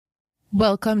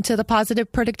Welcome to the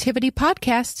Positive Productivity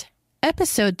Podcast,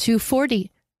 episode 240.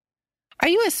 Are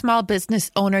you a small business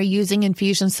owner using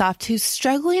Infusionsoft who's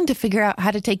struggling to figure out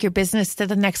how to take your business to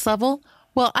the next level?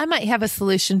 Well, I might have a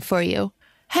solution for you.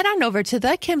 Head on over to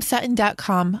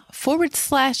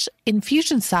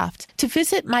thekimsutton.com/Infusionsoft to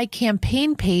visit my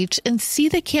campaign page and see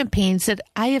the campaigns that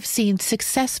I have seen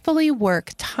successfully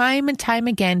work time and time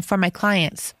again for my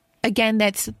clients. Again,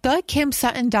 that's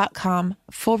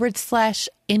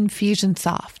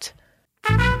thekimsutton.com/Infusionsoft.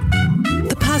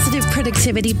 The Positive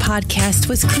Productivity Podcast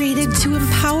was created to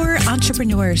empower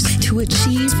entrepreneurs to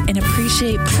achieve and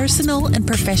appreciate personal and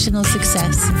professional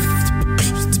success.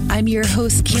 I'm your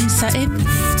host, Kim Sutton,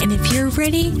 and if you're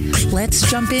ready, let's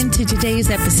jump into today's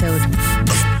episode.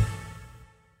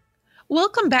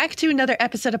 Welcome back to another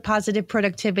episode of Positive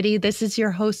Productivity. This is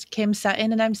your host, Kim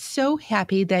Sutton, and I'm so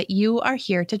happy that you are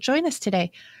here to join us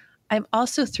today. I'm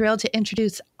also thrilled to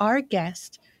introduce our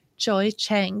guest, Joy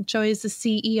Chang. Joy is the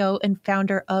CEO and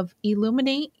founder of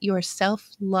Illuminate Your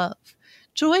Self-Love.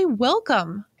 Joy,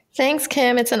 welcome. Thanks,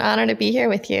 Kim. It's an honor to be here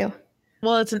with you.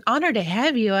 Well, it's an honor to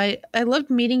have you. I loved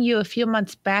meeting you a few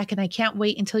months back, and I can't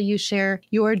wait until you share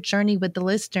your journey with the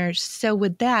listeners. So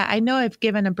with that, I know I've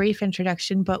given a brief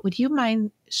introduction, but would you mind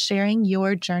sharing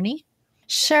your journey?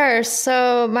 Sure.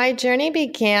 So my journey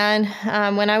began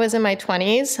when I was in my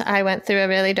 20s. I went through a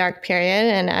really dark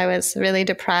period and I was really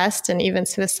depressed and even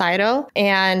suicidal.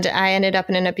 And I ended up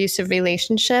in an abusive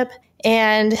relationship.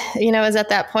 And, it was at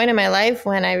that point in my life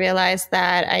when I realized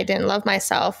that I didn't love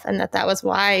myself and that was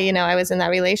why, I was in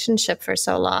that relationship for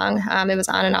so long. It was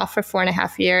on and off for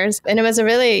 4.5 years. And it was a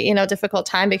really, difficult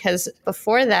time because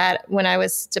before that, when I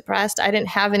was depressed, I didn't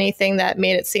have anything that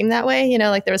made it seem that way.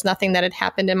 There was nothing that had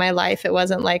happened in my life. It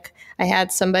wasn't like I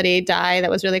had somebody die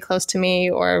that was really close to me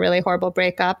or a really horrible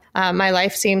breakup. My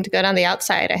life seemed good on the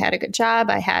outside. I had a good job.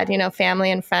 I had,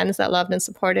 family and friends that loved and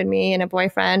supported me and a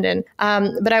boyfriend. And,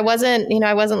 but I wasn't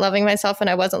loving myself and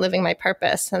I wasn't living my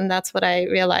purpose. And that's what I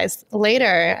realized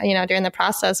later, during the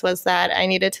process was that I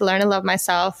needed to learn to love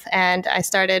myself. And I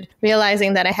started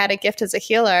realizing that I had a gift as a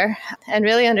healer and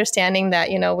really understanding that,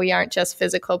 we aren't just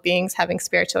physical beings having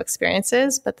spiritual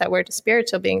experiences, but that we're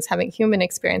spiritual beings having human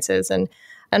experiences and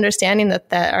understanding that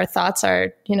our thoughts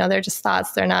are, they're just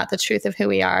thoughts. They're not the truth of who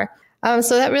we are.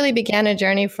 So that really began a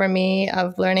journey for me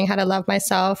of learning how to love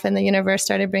myself, and the universe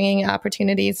started bringing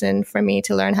opportunities in for me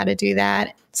to learn how to do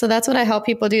that. So that's what I help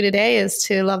people do today, is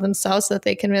to love themselves so that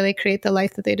they can really create the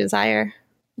life that they desire.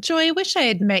 Joy, I wish I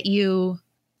had met you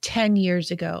 10 years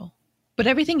ago, but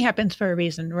everything happens for a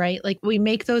reason, right? Like we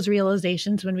make those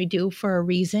realizations when we do for a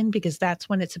reason, because that's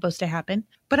when it's supposed to happen.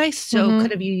 But I could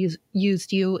have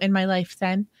used you in my life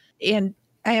then. And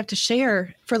I have to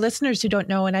share for listeners who don't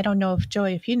know, and I don't know if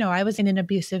Joy, if you know, I was in an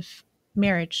abusive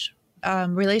marriage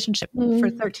relationship for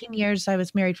 13 years. I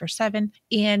was married for 7.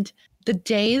 And the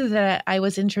day that I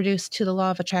was introduced to the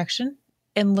law of attraction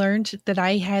and learned that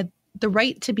I had the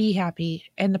right to be happy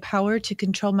and the power to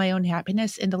control my own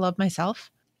happiness and to love myself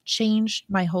changed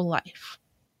my whole life.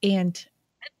 And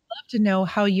I'd love to know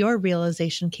how your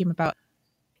realization came about.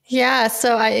 Yeah.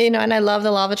 So and I love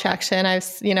the law of attraction. I've,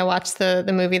 watched the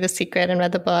movie, The Secret, and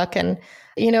read the book. And,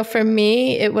 for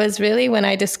me, it was really when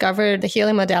I discovered the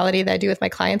healing modality that I do with my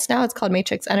clients now. It's called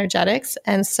Matrix Energetics.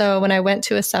 And so when I went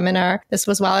to a seminar, this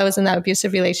was while I was in that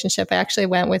abusive relationship. I actually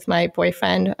went with my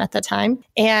boyfriend at the time.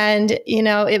 And,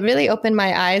 it really opened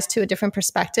my eyes to a different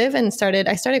perspective and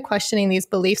I started questioning these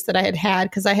beliefs that I had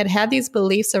because I had these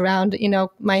beliefs around,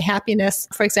 my happiness.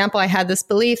 For example, I had this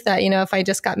belief that, if I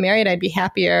just got married, I'd be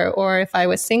happier, or if I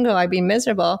was single, I'd be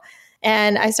miserable.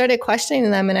 And I started questioning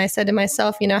them, and I said to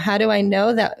myself, how do I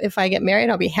know that if I get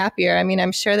married, I'll be happier? I mean,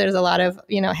 I'm sure there's a lot of,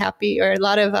 happy, or a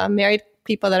lot of married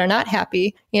people that are not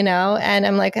happy, and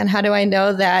I'm like, and how do I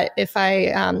know that if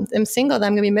I am single, that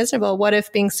I'm going to be miserable? What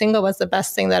if being single was the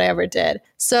best thing that I ever did?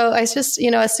 So I just,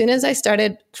 as soon as I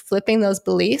started flipping those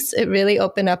beliefs, it really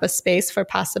opened up a space for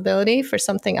possibility for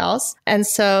something else. And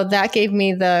so that gave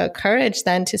me the courage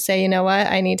then to say, you know what,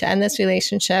 I need to end this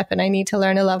relationship and I need to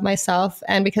learn to love myself.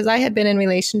 And because I had been in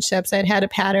relationships, I'd had a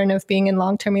pattern of being in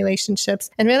long-term relationships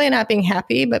and really not being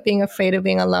happy, but being afraid of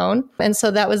being alone. And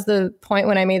so that was the point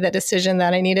when I made that decision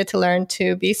that I needed to learn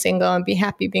to be single and be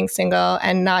happy being single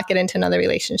and not get into another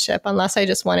relationship unless I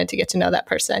just wanted to get to know that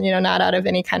person, not out of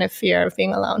any kind of fear of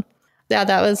being alone. Yeah,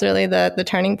 that was really the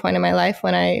turning point in my life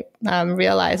when I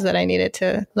realized that I needed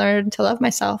to learn to love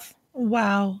myself.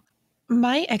 Wow.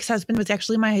 My ex-husband was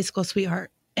actually my high school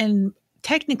sweetheart and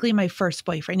technically my first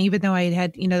boyfriend, even though I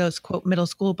had, those quote middle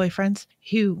school boyfriends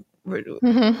who were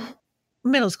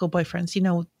middle school boyfriends,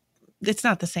 it's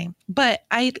not the same. But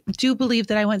I do believe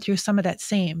that I went through some of that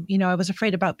same. I was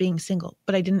afraid about being single,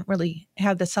 but I didn't really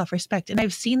have the self-respect. And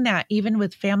I've seen that even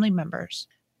with family members.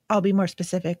 I'll be more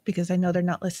specific because I know they're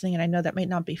not listening and I know that might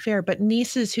not be fair, but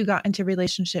nieces who got into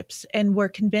relationships and were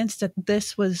convinced that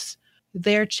this was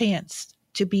their chance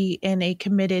to be in a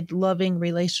committed, loving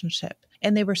relationship.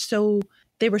 And they were so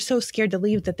scared to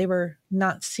leave that they were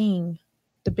not seeing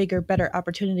the bigger, better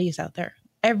opportunities out there,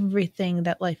 everything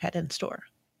that life had in store.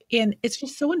 And it's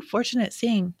just so unfortunate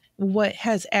seeing what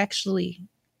has actually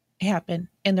happened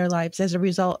in their lives as a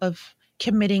result of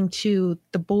committing to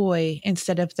the boy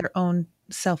instead of their own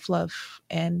self-love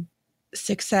and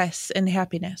success and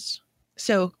happiness.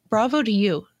 So bravo to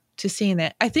you to seeing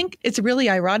that. I think it's really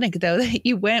ironic, though, that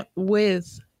you went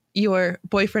with your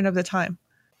boyfriend of the time.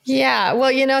 Yeah.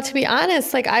 Well, to be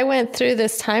honest, like I went through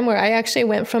this time where I actually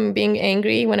went from being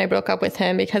angry when I broke up with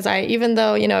him because even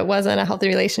though, it wasn't a healthy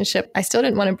relationship, I still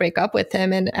didn't want to break up with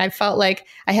him. And I felt like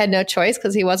I had no choice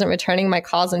because he wasn't returning my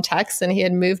calls and texts and he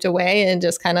had moved away and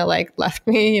just kind of like left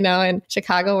me, in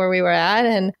Chicago where we were at.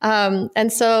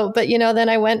 And so, but, then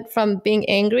I went from being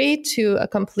angry to a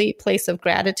complete place of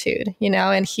gratitude,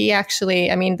 and he actually,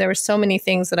 there were so many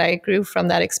things that I grew from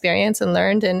that experience and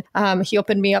learned. And he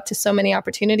opened me up to so many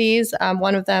opportunities.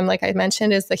 One of them, like I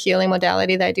mentioned, is the healing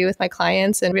modality that I do with my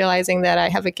clients and realizing that I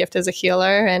have a gift as a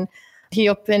healer. And he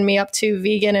opened me up to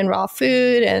vegan and raw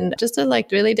food and just a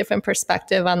really different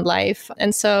perspective on life.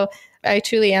 And so I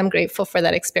truly am grateful for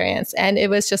that experience. And it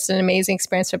was just an amazing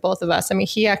experience for both of us.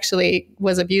 He actually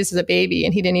was abused as a baby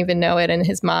and he didn't even know it. And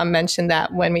his mom mentioned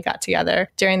that when we got together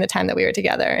during the time that we were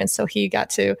together. And so he got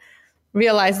to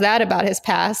realize that about his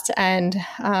past. And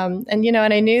I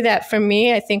knew that for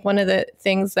me, I think one of the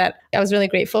things that I was really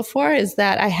grateful for is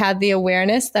that I had the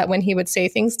awareness that when he would say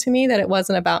things to me, that it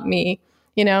wasn't about me.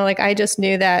 I just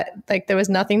knew that there was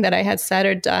nothing that I had said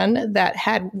or done that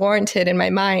had warranted in my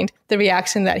mind the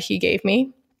reaction that he gave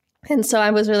me. And so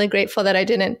I was really grateful that I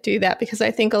didn't do that because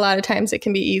I think a lot of times it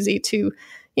can be easy to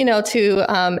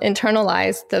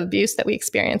internalize the abuse that we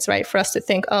experience, right? For us to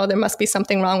think, oh, there must be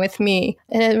something wrong with me.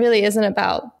 And it really isn't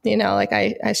about,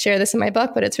 I share this in my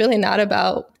book, but it's really not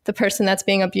about the person that's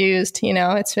being abused.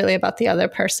 It's really about the other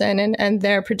person and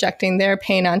they're projecting their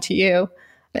pain onto you.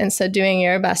 And so doing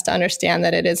your best to understand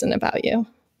that it isn't about you.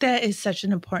 That is such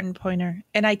an important pointer.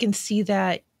 And I can see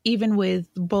that even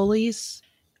with bullies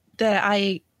that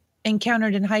I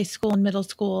encountered in high school and middle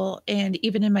school, and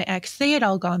even in my ex, they had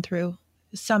all gone through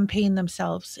some pain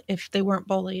themselves if they weren't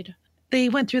bullied. They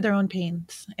went through their own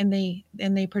pains and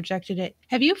they projected it.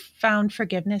 Have you found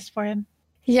forgiveness for him?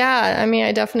 Yeah,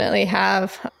 I definitely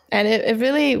have. And it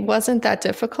really wasn't that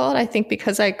difficult, I think,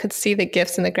 because I could see the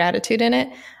gifts and the gratitude in it.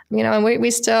 And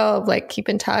we still keep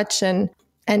in touch and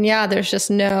yeah, there's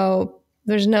no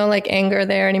anger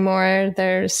there anymore.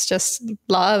 There's just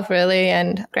love really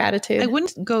and gratitude. I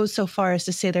wouldn't go so far as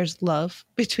to say there's love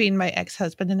between my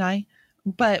ex-husband and I,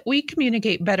 but we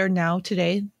communicate better now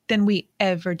today than we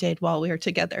ever did while we were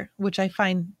together, which I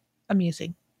find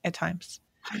amusing at times.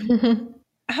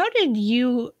 How did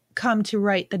you come to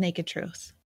write The Naked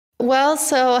Truth? Well,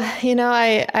 so,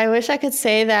 I wish I could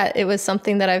say that it was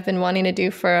something that I've been wanting to do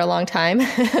for a long time,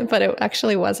 but it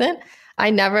actually wasn't.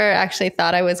 I never actually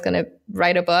thought I was going to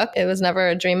write a book. It was never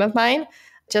a dream of mine.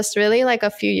 Just really a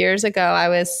few years ago, I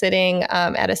was sitting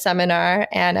at a seminar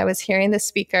and I was hearing the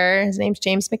speaker. His name's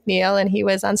James McNeil, and he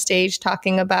was on stage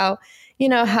talking about,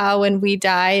 how when we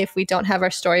die, if we don't have our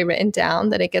story written down,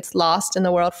 that it gets lost in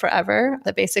the world forever,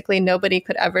 that basically nobody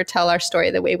could ever tell our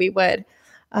story the way we would.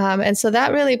 And so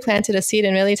that really planted a seed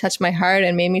and really touched my heart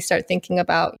and made me start thinking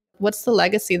about what's the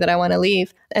legacy that I want to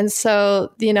leave. And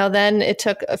so, then it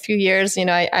took a few years,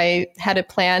 I had a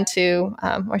plan to,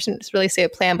 or I shouldn't really say a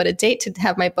plan, but a date to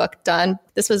have my book done.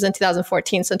 This was in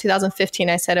 2014. So in 2015,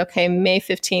 I said, okay, May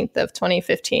 15th of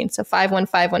 2015. So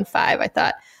 51515, I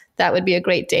thought that would be a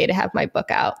great day to have my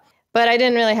book out. But I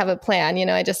didn't really have a plan.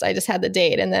 I just had the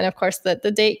date. And then, of course, the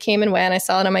date came and went. I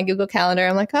saw it on my Google Calendar.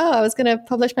 I'm like, oh, I was going to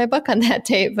publish my book on that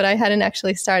date, but I hadn't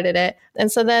actually started it. And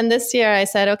so then this year I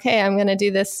said, okay, I'm going to do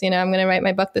this. I'm going to write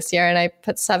my book this year. And I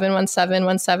put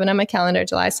 7/17/17 on my calendar,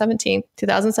 July 17th,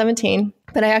 2017.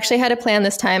 But I actually had a plan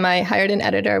this time. I hired an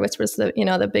editor, which was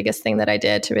the biggest thing that I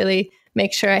did to really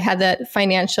make sure I had that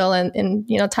financial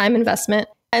and time investment.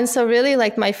 And so really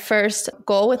my first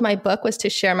goal with my book was to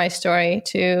share my story,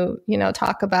 to,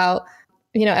 talk about,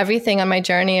 everything on my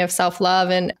journey of self-love,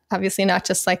 and obviously not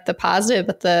just the positive,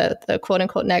 but the quote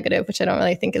unquote negative, which I don't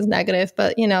really think is negative,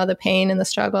 but, the pain and the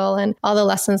struggle and all the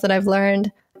lessons that I've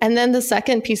learned. And then the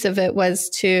second piece of it was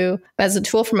to, as a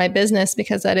tool for my business,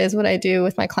 because that is what I do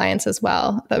with my clients as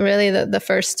well. But really the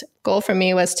first goal for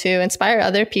me was to inspire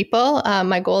other people.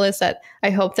 My goal is that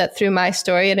I hope that through my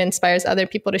story, it inspires other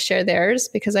people to share theirs,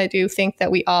 because I do think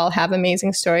that we all have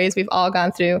amazing stories. We've all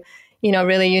gone through,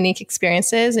 really unique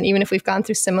experiences. And even if we've gone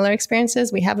through similar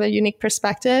experiences, we have a unique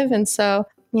perspective. And so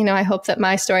I hope that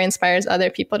my story inspires other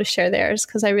people to share theirs,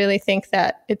 because I really think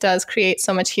that it does create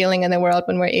so much healing in the world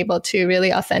when we're able to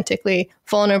really authentically,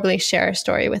 vulnerably share a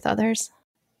story with others.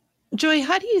 Joy,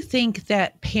 how do you think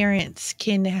that parents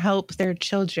can help their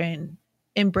children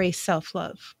embrace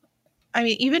self-love? I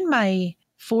mean, even my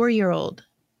 4-year-old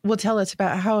will tell us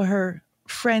about how her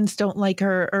friends don't like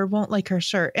her or won't like her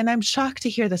shirt. And I'm shocked to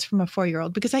hear this from a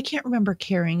 4-year-old, because I can't remember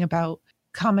caring about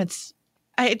comments.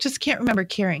 I just can't remember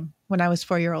caring when I was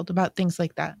 4-year-old about things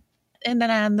like that. And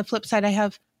then on the flip side, I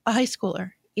have a high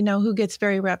schooler, who gets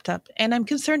very wrapped up, and I'm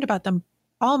concerned about them,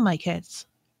 all my kids,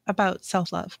 about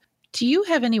self-love. Do you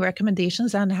have any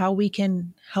recommendations on how we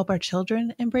can help our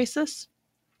children embrace this?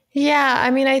 Yeah, I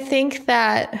mean, I think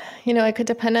that, it could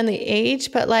depend on the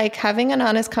age, but like having an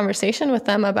honest conversation with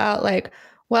them about like,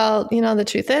 well, the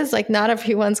truth is like not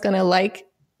everyone's going to like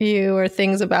you or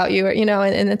things about you, or,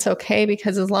 and it's okay,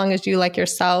 because as long as you like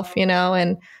yourself,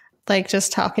 and like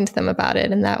just talking to them about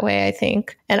it in that way, I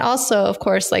think. And also, of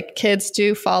course, like kids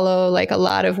do follow like a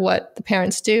lot of what the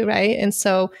parents do, right? And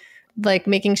so like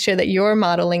making sure that you're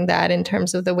modeling that in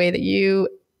terms of the way that you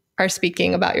are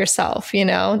speaking about yourself,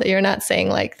 that you're not saying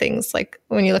like things like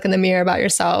when you look in the mirror about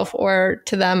yourself or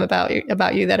to them about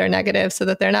you that are negative, so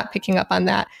that they're not picking up on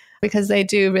that, because they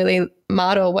do really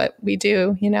model what we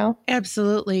do,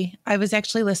 Absolutely. I was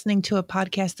actually listening to a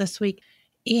podcast this week,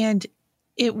 and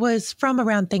it was from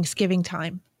around Thanksgiving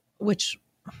time, which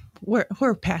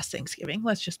we're past Thanksgiving,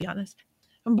 let's just be honest.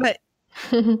 But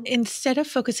instead of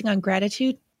focusing on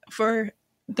gratitude for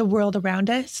the world around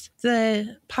us,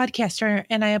 the podcaster,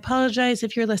 and I apologize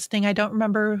if you're listening, I don't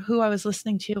remember who I was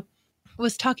listening to,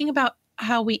 was talking about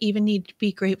how we even need to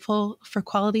be grateful for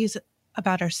qualities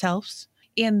about ourselves.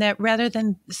 And that rather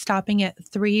than stopping at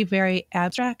 3 very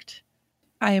abstract,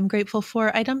 I am grateful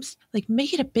for items, like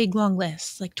make it a big long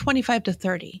list, like 25 to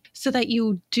 30, so that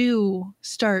you do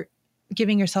start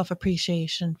giving yourself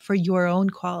appreciation for your own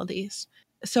qualities.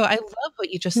 So I love what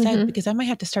you just said, because I might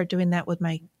have to start doing that with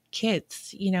my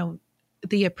kids,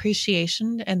 the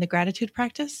appreciation and the gratitude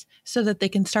practice, so that they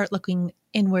can start looking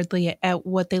inwardly at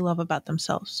what they love about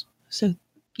themselves. So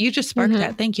you just sparked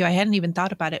that. Thank you. I hadn't even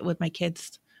thought about it with my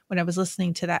kids when I was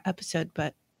listening to that episode,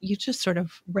 but you just sort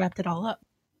of wrapped it all up.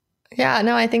 Yeah,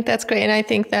 no, I think that's great. And I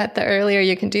think that the earlier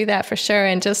you can do that, for sure.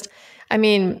 And just, I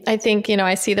mean, I think,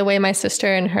 I see the way my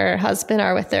sister and her husband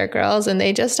are with their girls, and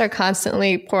they just are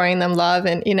constantly pouring them love.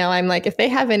 And, I'm like, if they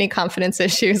have any confidence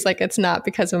issues, like it's not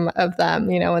because of them,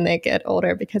 when they get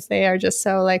older, because they are just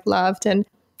so like loved. And,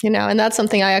 and that's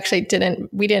something I actually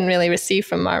we didn't really receive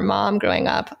from our mom growing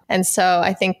up. And so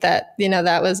I think that,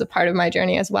 that was a part of my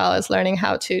journey as well, as learning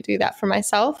how to do that for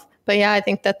myself. But yeah, I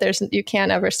think that you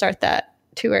can't ever start that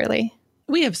too early.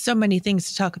 We have so many things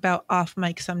to talk about off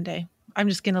mic someday. I'm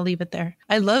just going to leave it there.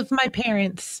 I love my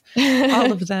parents,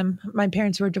 all of them. My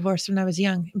parents were divorced when I was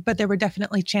young, but there were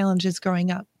definitely challenges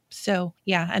growing up. So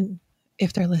yeah, and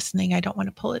if they're listening, I don't want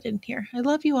to pull it in here. I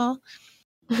love you all.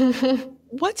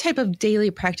 What type of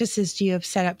daily practices do you have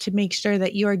set up to make sure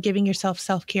that you are giving yourself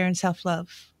self-care and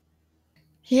self-love?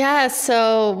 Yeah.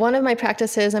 So one of my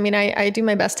practices, I mean, I do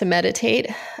my best to meditate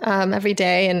every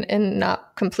day, and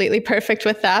not completely perfect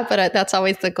with that, but that's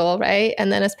always the goal, right?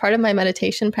 And then as part of my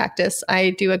meditation practice,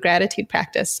 I do a gratitude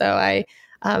practice. So I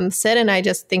sit and I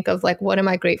just think of like, what am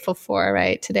I grateful for,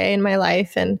 right, today in my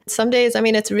life? And some days, I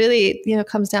mean, it's really,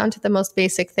 comes down to the most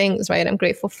basic things, right? I'm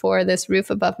grateful for this roof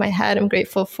above my head. I'm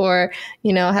grateful for,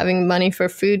 having money for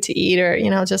food to eat,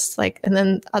 or, just like, and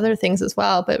then other things as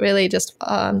well. But really just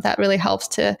that really helps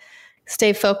to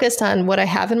stay focused on what I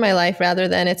have in my life, rather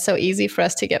than it's so easy for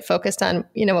us to get focused on,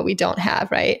 what we don't have,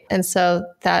 right? And so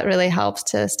that really helps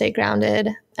to stay grounded.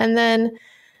 And then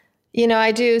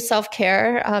I do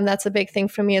self-care. That's a big thing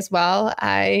for me as well.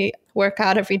 I work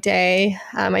out every day.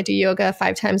 I do yoga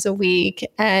 5 times a week,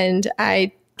 and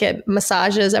I get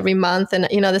massages every month. And,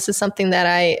 this is something that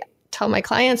I tell my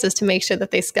clients, is to make sure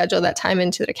that they schedule that time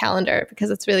into their calendar, because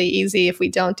it's really easy if we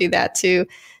don't do that to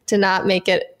not make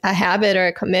it a habit or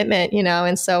a commitment,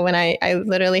 And so when I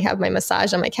literally have my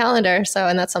massage on my calendar,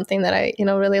 and that's something that I,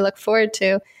 really look forward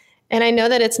to. And I know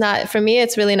that it's not, for me,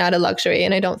 it's really not a luxury.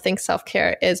 And I don't think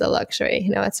self-care is a luxury.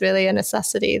 It's really a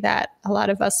necessity that a lot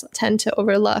of us tend to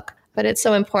overlook. But it's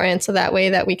so important, so that way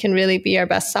that we can really be our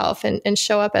best self and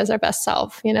show up as our best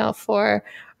self, for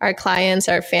our clients,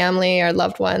 our family, our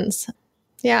loved ones.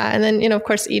 Yeah. And then, of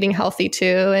course, eating healthy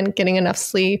too and getting enough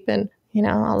sleep and,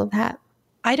 all of that.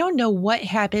 I don't know what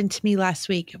happened to me last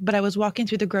week, but I was walking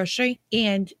through the grocery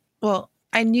and, well,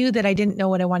 I knew that I didn't know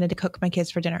what I wanted to cook my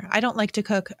kids for dinner. I don't like to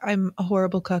cook. I'm a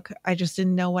horrible cook. I just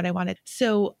didn't know what I wanted.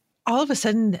 So all of a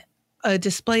sudden, a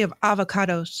display of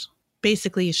avocados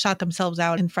basically shot themselves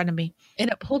out in front of me,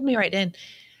 and it pulled me right in.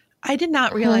 I did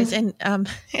not realize, and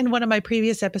in one of my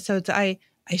previous episodes, I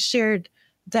shared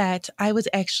that I was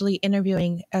actually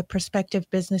interviewing a prospective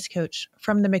business coach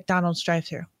from the McDonald's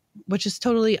drive-thru, which is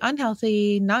totally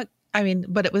unhealthy.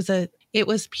 But it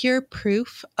was pure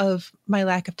proof of my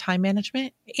lack of time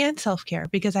management and self-care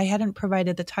because I hadn't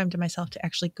provided the time to myself to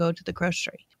actually go to the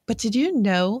grocery. But did you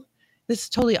know, this is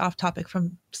totally off topic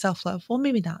from self-love. Well,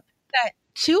 maybe not. That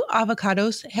 2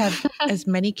 avocados have as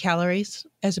many calories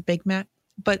as a Big Mac,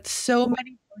 but so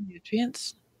many more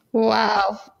nutrients.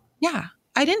 Wow. Yeah.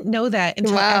 I didn't know that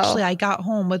until actually I got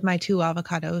home with my 2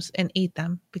 avocados and ate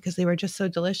them because they were just so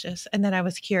delicious. And then I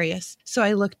was curious. So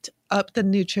I looked up the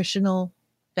nutritional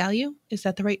value, is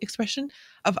that the right expression,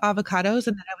 of avocados.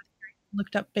 And then I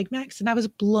looked up Big Macs and I was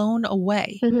blown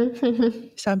away.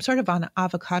 So I'm sort of on an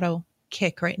avocado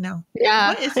kick right now.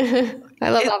 Yeah. I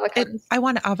love avocados. I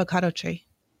want an avocado tree,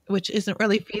 which isn't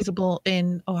really feasible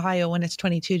in Ohio when it's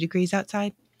 22 degrees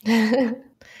outside.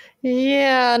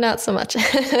 Yeah, not so much.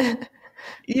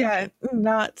 Yeah,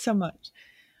 not so much.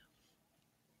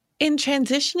 In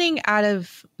transitioning out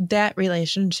of that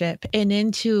relationship and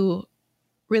into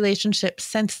relationships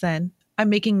since then, I'm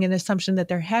making an assumption that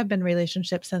there have been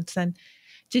relationships since then.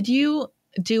 Did you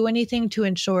do anything to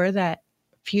ensure that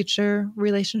future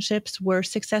relationships were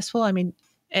successful? I mean,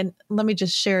 and let me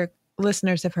just share,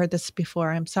 listeners have heard this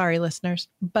before. I'm sorry, listeners,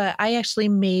 but I actually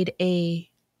made a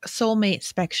soulmate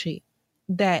spec sheet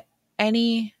that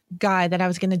any guy that I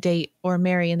was going to date or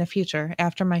marry in the future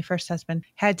after my first husband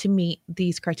had to meet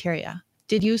these criteria.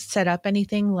 Did you set up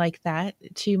anything like that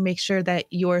to make sure that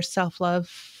your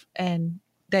self-love and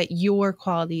that your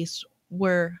qualities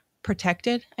were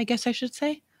protected, I guess I should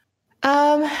say?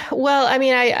 Well, I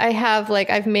mean, I have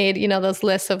I've made, those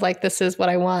lists of this is what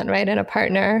I want, right, in a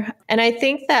partner. And I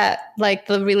think that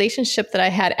the relationship that I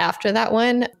had after that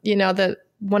one,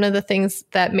 one of the things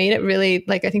that made it really,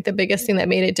 I think the biggest thing that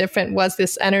made it different was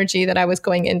this energy that I was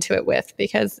going into it with.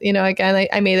 Because, again,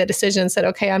 I made the decision and said,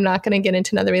 okay, I'm not going to get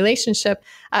into another relationship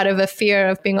out of a fear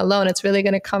of being alone. It's really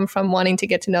going to come from wanting to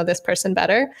get to know this person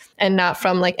better and not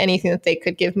from anything that they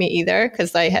could give me either.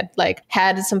 Because I had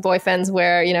had some boyfriends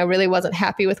where, really wasn't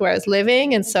happy with where I was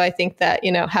living. And so I think that,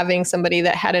 having somebody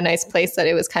that had a nice place, that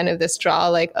it was kind of this draw,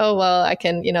 oh, well, I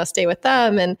can, stay with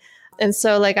them. And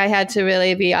so I had to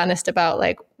really be honest about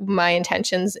my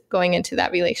intentions going into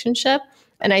that relationship.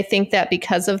 And I think that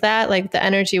because of that, the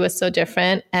energy was so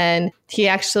different. And he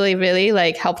actually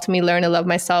really helped me learn to love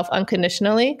myself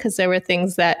unconditionally. Because there were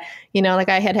things that,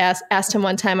 I had asked him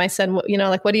one time, I said, what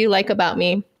do you like about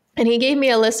me? And he gave me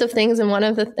a list of things.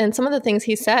 And some of the things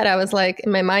he said, I was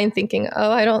in my mind thinking, oh,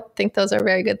 I don't think those are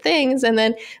very good things. And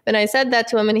then when I said that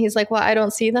to him and he's like, well, I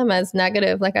don't see them as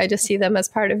negative. I just see them as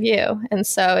part of you. And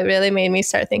so it really made me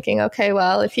start thinking, okay,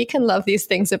 well, if he can love these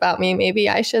things about me, maybe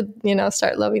I should,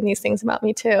 start loving these things about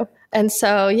me too. And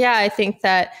so, yeah, I think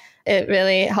that it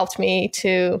really helped me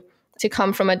to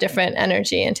come from a different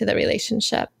energy into the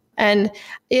relationship. And,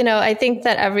 I think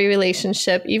that every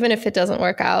relationship, even if it doesn't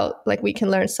work out, we can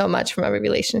learn so much from every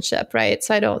relationship, right?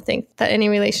 So I don't think that any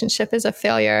relationship is a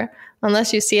failure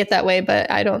unless you see it that way, but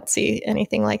I don't see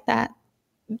anything like that.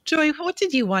 Joy, what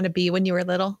did you want to be when you were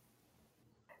little?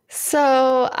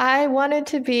 So I wanted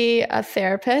to be a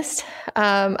therapist.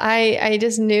 I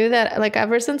just knew that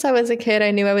ever since I was a kid,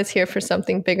 I knew I was here for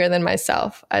something bigger than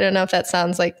myself. I don't know if that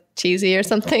sounds cheesy or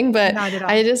something, but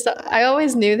I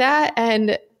always knew that.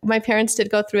 And my parents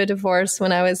did go through a divorce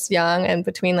when I was young and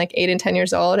between 8 and 10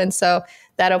 years old. And so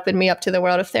that opened me up to the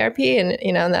world of therapy. And,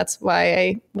 and that's why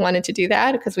I wanted to do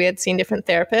that, because we had seen different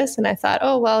therapists. And I thought,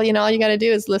 oh, well, all you got to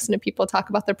do is listen to people talk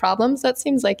about their problems. That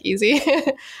seems easy.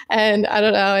 And I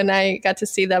don't know. And I got to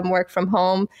see them work from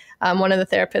home. One of the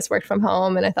therapists worked from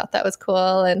home and I thought that was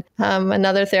cool. And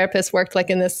another therapist worked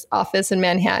in this office in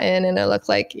Manhattan and it looked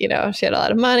like, she had a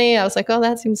lot of money. I was like, oh,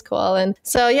 that seems cool. And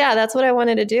so, yeah, that's what I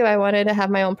wanted to do. I wanted to have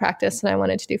my own practice and I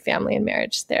wanted to do family and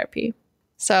marriage therapy.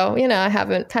 So, I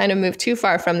haven't kind of moved too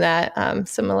far from that.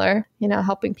 Similar,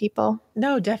 helping people.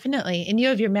 No, definitely. And you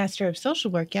have your Master of Social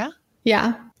Work, yeah?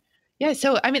 Yeah. Yeah.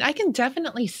 So, I mean, I can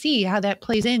definitely see how that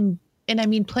plays in. And I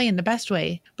mean, play in the best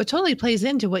way, but totally plays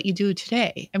into what you do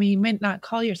today. I mean, you might not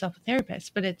call yourself a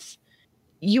therapist, but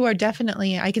you are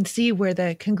definitely, I can see where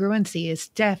the congruency is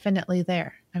definitely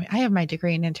there. I mean, I have my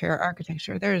degree in interior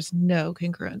architecture. There is no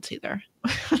congruence either.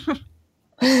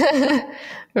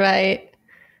 Right.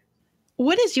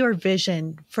 What is your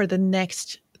vision for the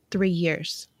next 3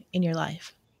 years in your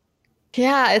life?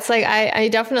 Yeah, it's like I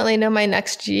definitely know my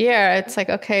next year. It's like,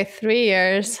 okay, 3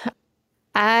 years.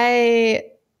 I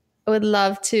would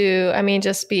love to, I mean,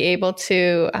 just be able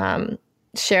to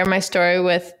share my story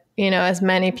with, as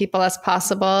many people as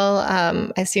possible.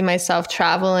 I see myself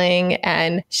traveling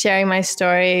and sharing my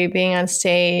story, being on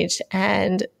stage,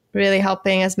 and really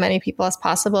helping as many people as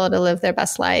possible to live their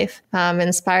best life,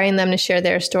 inspiring them to share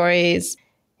their stories.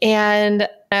 And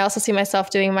I also see myself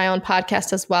doing my own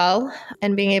podcast as well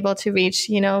and being able to reach,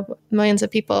 millions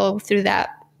of people through that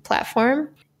platform.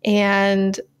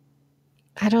 And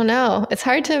I don't know. It's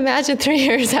hard to imagine 3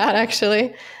 years out,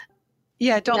 actually.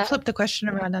 Yeah, don't flip the question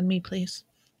around on me, please.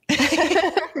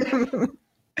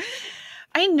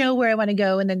 I know where I want to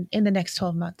go in the next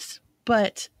 12 months,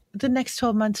 but the next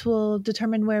 12 months will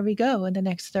determine where we go in the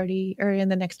next 30 or in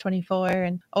the next 24.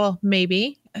 And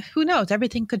maybe, who knows?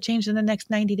 Everything could change in the next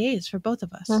 90 days for both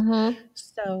of us. Mm-hmm.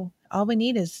 So all we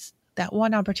need is that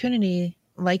one opportunity,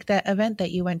 like that event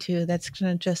that you went to, that's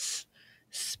going to just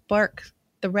spark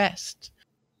the rest.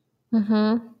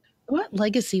 Mm-hmm. What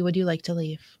legacy would you like to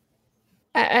leave?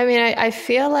 I mean, I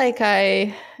feel like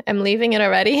I am leaving it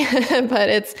already, but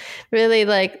it's really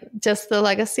like just the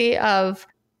legacy of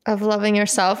loving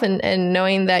yourself and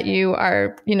knowing that you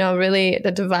are, really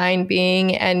the divine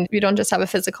being, and you don't just have a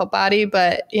physical body,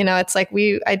 but, it's like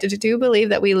I do believe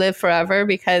that we live forever,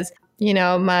 because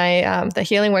my the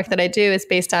healing work that I do is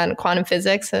based on quantum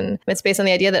physics, and it's based on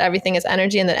the idea that everything is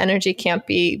energy and that energy can't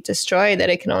be destroyed, that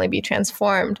it can only be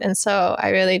transformed. And so I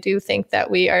really do think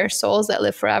that we are souls that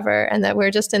live forever, and that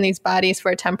we're just in these bodies for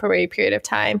a temporary period of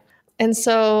time. And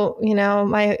so,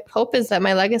 my hope is that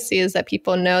my legacy is that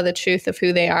people know the truth of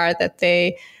who they are, that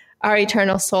they are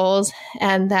eternal souls,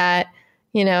 and that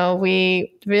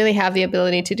we really have the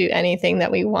ability to do anything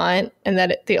that we want, and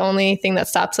that the only thing that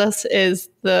stops us is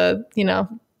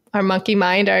our monkey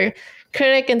mind, our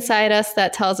critic inside us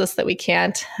that tells us that we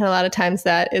can't. And a lot of times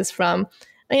that is from,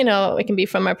 it can be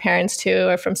from our parents too,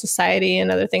 or from society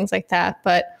and other things like that.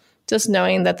 But just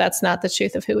knowing that that's not the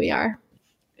truth of who we are.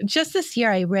 Just this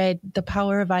year, I read The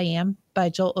Power of I Am by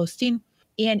Joel Osteen,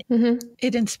 and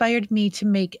it inspired me to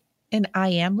make an I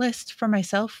am list for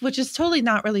myself, which is totally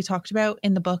not really talked about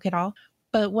in the book at all.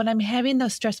 But when I'm having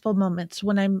those stressful moments,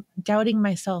 when I'm doubting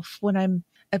myself, when I'm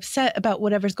upset about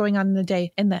whatever's going on in the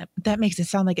day, and that makes it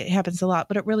sound like it happens a lot,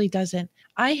 but it really doesn't.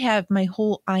 I have my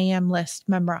whole I am list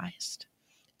memorized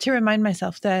to remind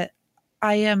myself that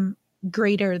I am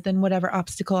greater than whatever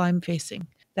obstacle I'm facing,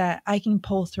 that I can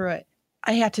pull through it.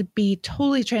 I had to be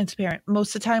totally transparent.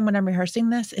 Most of the time when I'm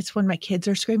rehearsing this, it's when my kids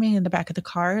are screaming in the back of the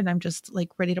car and I'm just like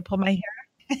ready to pull my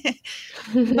hair.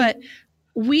 But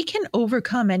we can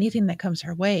overcome anything that comes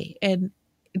our way. And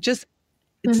it's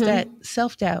that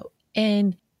self-doubt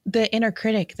and the inner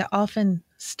critic that often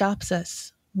stops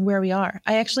us where we are.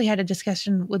 I actually had a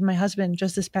discussion with my husband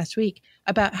just this past week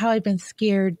about how I've been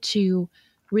scared to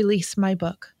release my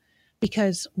book,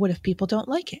 because what if people don't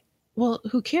like it? Well,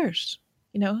 who cares?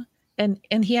 And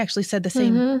he actually said the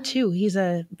same too. He's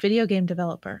a video game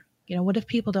developer. What if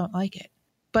people don't like it?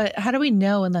 But how do we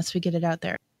know unless we get it out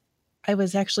there? I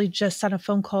was actually just on a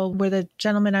phone call where the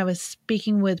gentleman I was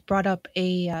speaking with brought up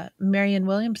a Marianne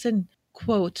Williamson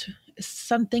quote,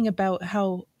 something about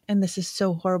how, and this is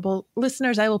so horrible.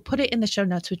 Listeners, I will put it in the show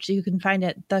notes, which you can find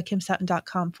at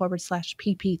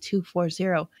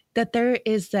thekimsutton.com/pp240, that there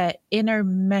is that inner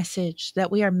message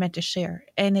that we are meant to share.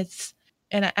 And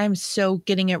I'm so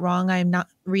getting it wrong. I'm not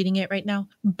reading it right now,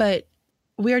 but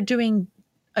we are doing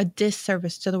a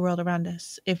disservice to the world around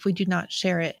us if we do not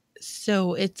share it.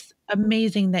 So it's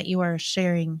amazing that you are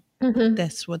sharing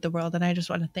this with the world. And I just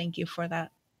want to thank you for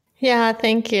that. Yeah,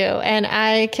 thank you. And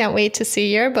I can't wait to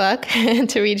see your book and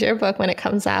to read your book when it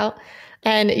comes out.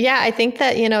 And yeah, I think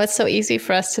that, it's so easy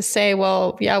for us to say,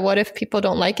 well, yeah, what if people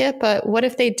don't like it? But what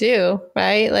if they do,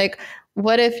 right? Like,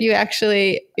 what if you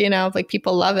actually,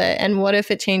 people love it? And what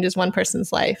if it changes one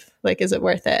person's life? Like, is it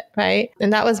worth it? Right.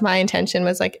 And that was my intention,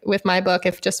 was like with my book,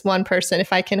 if just one person,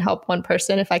 if I can help one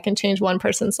person, if I can change one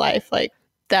person's life, like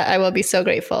that, I will be so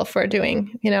grateful for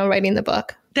doing, writing the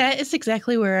book. That is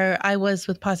exactly where I was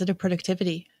with Positive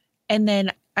Productivity. And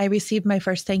then I received my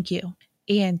first thank you,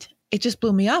 and it just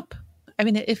blew me up. I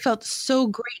mean, it felt so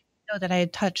great that I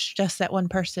had touched just that one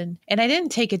person, and I didn't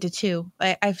take it to 2.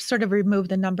 I've sort of removed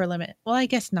the number limit. Well, I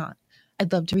guess not.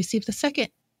 I'd love to receive the second.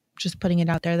 Just putting it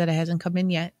out there that it hasn't come in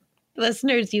yet.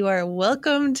 Listeners, you are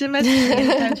welcome to message me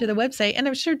anytime to the website, and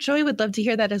I'm sure Joy would love to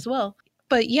hear that as well.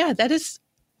 But yeah, that is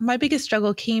my biggest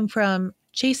struggle came from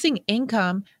chasing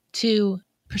income to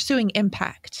pursuing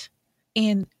impact.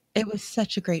 And it was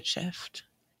such a great shift.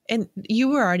 And you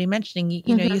were already mentioning,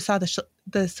 you know, you saw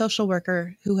the social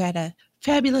worker who had a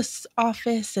fabulous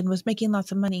office and was making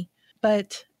lots of money.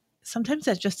 But sometimes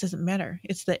that just doesn't matter.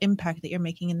 It's the impact that you're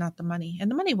making and not the money.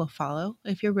 And the money will follow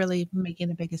if you're really making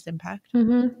the biggest impact.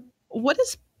 What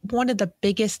is one of the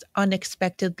biggest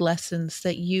unexpected lessons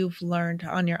that you've learned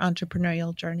on your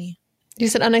entrepreneurial journey? You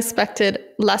said unexpected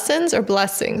lessons or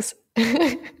blessings?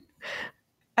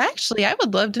 Actually, I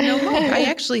would love to know more.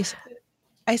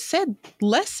 I said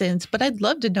lessons, but I'd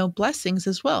love to know blessings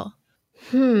as well.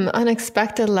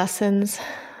 Unexpected lessons.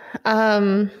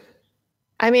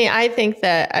 I mean, I think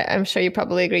that I'm sure you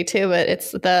probably agree too, but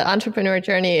it's the entrepreneur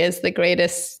journey is the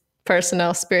greatest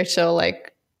personal, spiritual,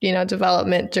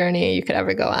 development journey you could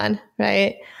ever go on,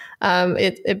 right?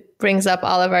 It brings up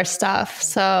all of our stuff.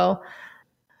 So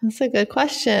that's a good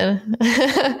question.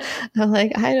 I'm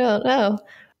like, I don't know.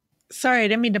 Sorry, I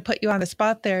didn't mean to put you on the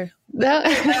spot there. No.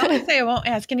 I always say I won't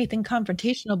ask anything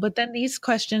confrontational, but then these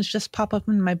questions just pop up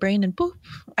in my brain and poof,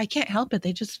 I can't help it.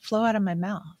 They just flow out of my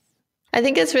mouth. I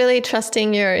think it's really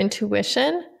trusting your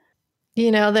intuition.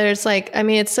 You know, there's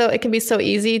it can be so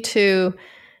easy to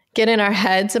get in our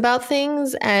heads about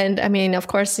things. And I mean, of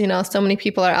course, so many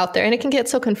people are out there and it can get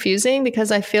so confusing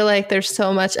because I feel like there's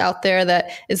so much out there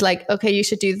that is like, okay, you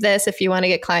should do this if you want to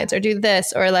get clients or do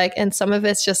this, or and some of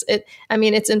it's just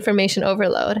it's information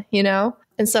overload,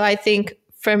 And so I think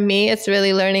for me, it's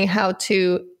really learning how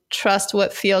to trust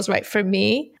what feels right for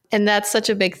me. And that's such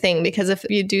a big thing because if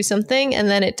you do something and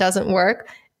then it doesn't work,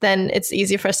 then it's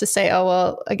easy for us to say, oh,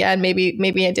 well, again,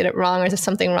 maybe I did it wrong or there's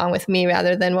something wrong with me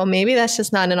rather than, well, maybe that's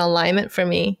just not in alignment for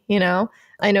me.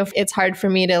 I know it's hard for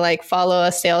me to follow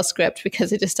a sales script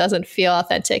because it just doesn't feel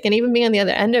authentic. And even being on the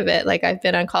other end of it, I've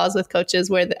been on calls with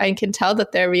coaches where I can tell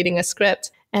that they're reading a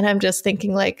script and I'm just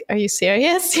thinking are you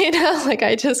serious?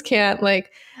 I just can't,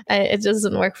 it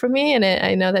doesn't work for me. And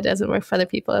I know that doesn't work for other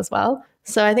people as well.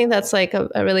 So I think that's a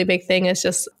really big thing is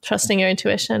just trusting your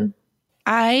intuition.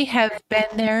 I have been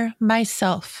there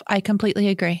myself. I completely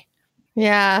agree.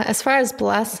 Yeah. As far as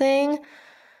blessing,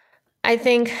 I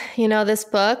think, this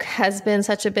book has been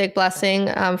such a big blessing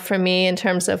for me in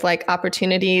terms of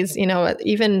opportunities,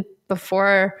 even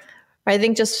before, I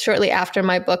think just shortly after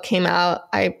my book came out,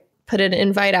 I put an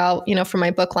invite out, for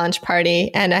my book launch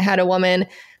party. And I had a woman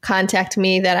contact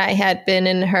me that I had been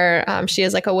in her, she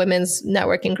has a women's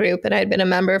networking group and I'd been a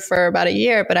member for about a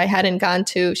year, but I hadn't gone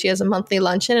to, she has a monthly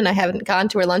luncheon and I haven't gone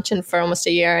to her luncheon for almost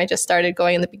a year. I just started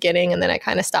going in the beginning and then I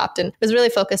kind of stopped and was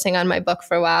really focusing on my book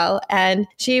for a while. And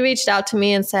she reached out to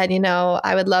me and said,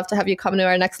 I would love to have you come to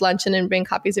our next luncheon and bring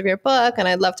copies of your book. And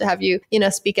I'd love to have you,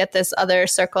 speak at this other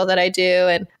circle that I do.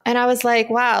 And I was like,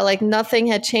 wow, nothing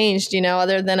had changed,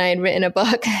 other than I had written a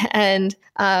book and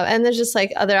there's just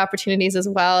other opportunities as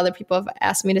well. Other people have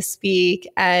asked me to speak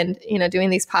and, doing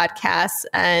these podcasts.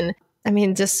 And I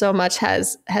mean, just so much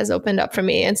has opened up for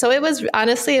me. And so it was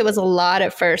a lot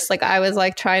at first. I was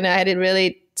I had to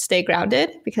really stay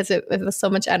grounded because it was so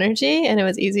much energy and it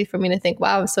was easy for me to think,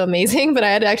 wow, I'm so amazing. But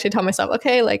I had to actually tell myself,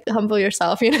 okay, humble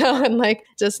yourself, and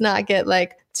just not get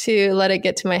to let it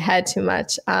get to my head too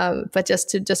much. But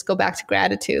just go back to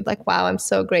gratitude. Wow, I'm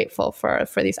so grateful for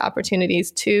these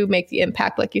opportunities to make the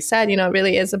impact. Like you said, it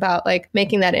really is about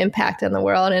making that impact in the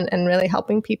world and really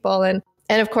helping people. And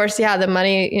of course, yeah, the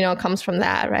money, comes from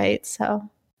that. Right. So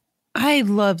I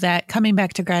love that. Coming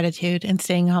back to gratitude and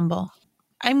staying humble.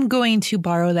 I'm going to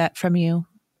borrow that from you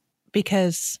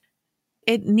because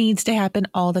it needs to happen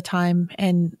all the time.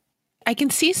 And I can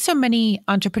see so many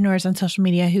entrepreneurs on social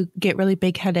media who get really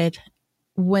big-headed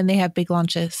when they have big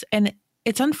launches. And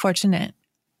it's unfortunate.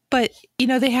 But,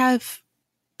 they have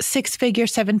 6-figure,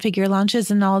 7-figure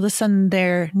launches and all of a sudden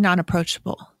they're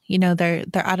non-approachable. They're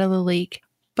out of the league.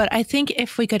 But I think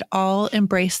if we could all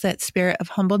embrace that spirit of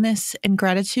humbleness and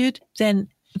gratitude, then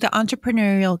the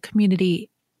entrepreneurial community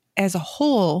as a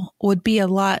whole would be a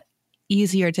lot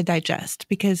easier to digest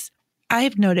because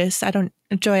I've noticed,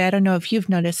 Joy, I don't know if you've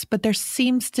noticed, but there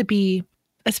seems to be,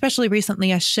 especially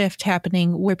recently, a shift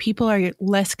happening where people are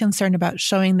less concerned about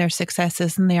showing their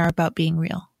successes than they are about being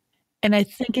real. And I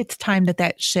think it's time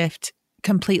that shift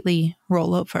completely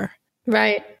roll over.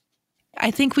 Right.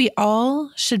 I think we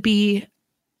all should be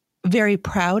very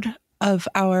proud of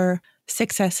our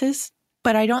successes,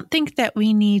 but I don't think that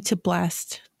we need to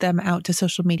blast them out to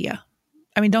social media.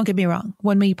 I mean, don't get me wrong.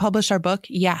 When we publish our book,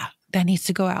 yeah, that needs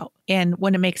to go out. And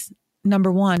when it makes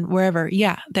number one, wherever,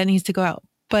 yeah, that needs to go out.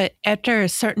 But after a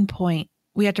certain point,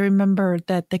 we have to remember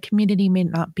that the community may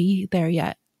not be there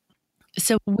yet.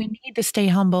 So we need to stay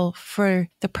humble for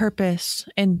the purpose.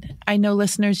 And I know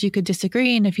listeners, you could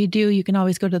disagree. And if you do, you can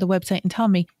always go to the website and tell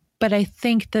me. But I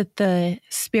think that the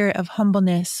spirit of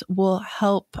humbleness will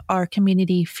help our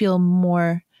community feel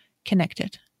more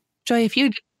connected. Joy, if you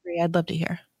agree, I'd love to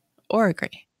hear or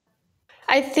agree.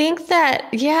 I think that,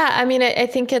 I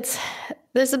think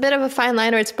there's a bit of a fine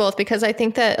line, or it's both, because I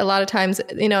think that a lot of times,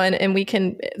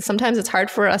 and sometimes it's hard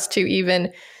for us to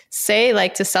even say,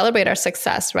 like, to celebrate our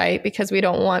success, right? Because we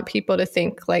don't want people to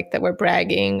think like that we're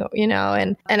bragging,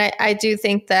 and I do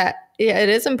think that it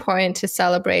is important to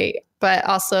celebrate, but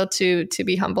also to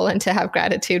be humble and to have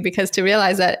gratitude, because to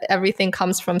realize that everything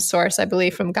comes from source, I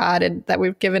believe, from God, and that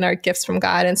we've given our gifts from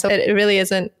God. And so it really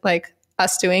isn't like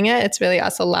us doing it. It's really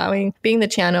us being the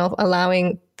channel,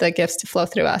 allowing the gifts to flow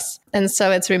through us. And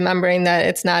so it's remembering that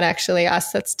it's not actually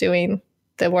us that's doing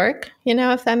the work,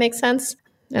 if that makes sense.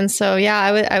 And so,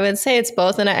 I would say it's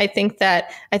both. And I think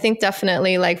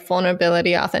definitely like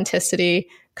vulnerability, authenticity,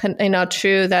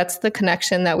 true. That's the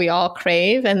connection that we all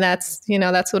crave. And that's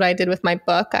what I did with my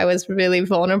book. I was really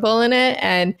vulnerable in it.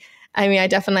 And I mean, I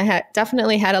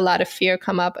definitely had a lot of fear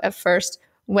come up at first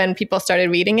when people started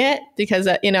reading it, because,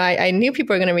 I knew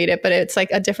people were going to read it, but it's like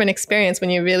a different experience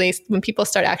when people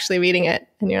start actually reading it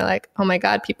and you're like, oh my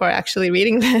God, people are actually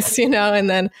reading this, and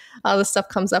then all this stuff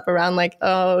comes up around like,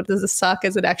 oh, does this suck?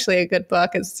 Is it actually a good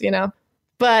book?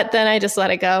 But then I just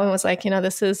let it go and was like,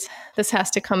 this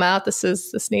has to come out.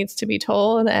 This needs to be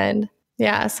told. And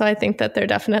so I think that there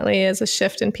definitely is a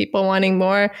shift in people wanting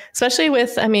more, especially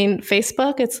with,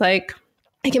 Facebook. It's like,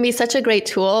 it can be such a great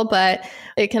tool, but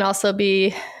it can also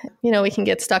be, we can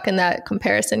get stuck in that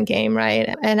comparison game,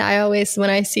 right? And I always, when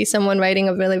I see someone writing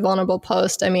a really vulnerable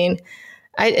post,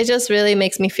 it just really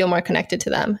makes me feel more connected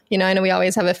to them. I know we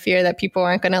always have a fear that people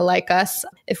aren't going to like us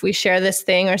if we share this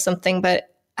thing or something, but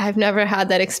I've never had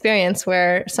that experience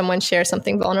where someone shares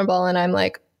something vulnerable and I'm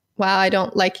like, wow, I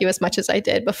don't like you as much as I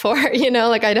did before.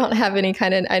 Like I don't have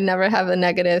I never have a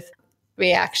negative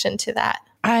reaction to that.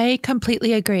 I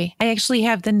completely agree. I actually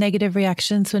have the negative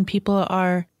reactions when people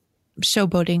are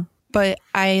showboating, but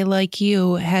I, like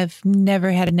you, have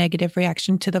never had a negative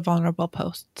reaction to the vulnerable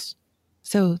posts.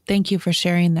 So thank you for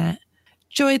sharing that.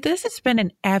 Joy, this has been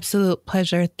an absolute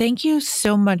pleasure. Thank you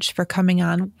so much for coming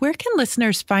on. Where can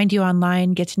listeners find you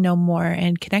online, get to know more,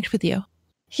 and connect with you?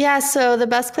 Yeah, so the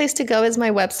best place to go is my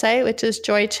website, which is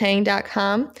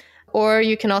joychang.com. Or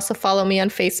you can also follow me on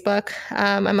Facebook.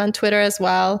 I'm on Twitter as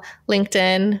well,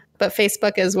 LinkedIn, but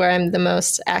Facebook is where I'm the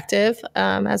most active,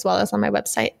 as well as on my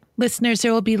website. Listeners,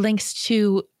 there will be links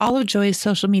to all of Joy's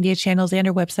social media channels and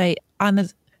her website on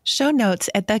the show notes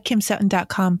at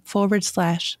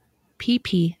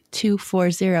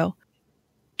thekimsutton.com/PP240.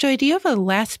 Joy, do you have a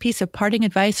last piece of parting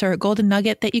advice or a golden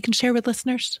nugget that you can share with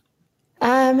listeners?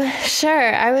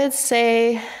 Sure. I would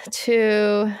say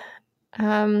to...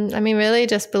 really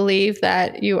just believe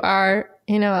that you are,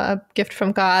 a gift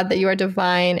from God, that you are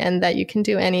divine and that you can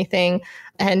do anything,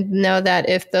 and know that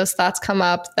if those thoughts come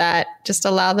up, that just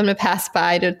allow them to pass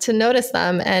by, to notice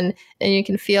them, and you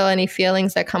can feel any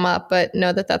feelings that come up, but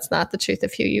know that that's not the truth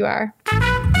of who you are.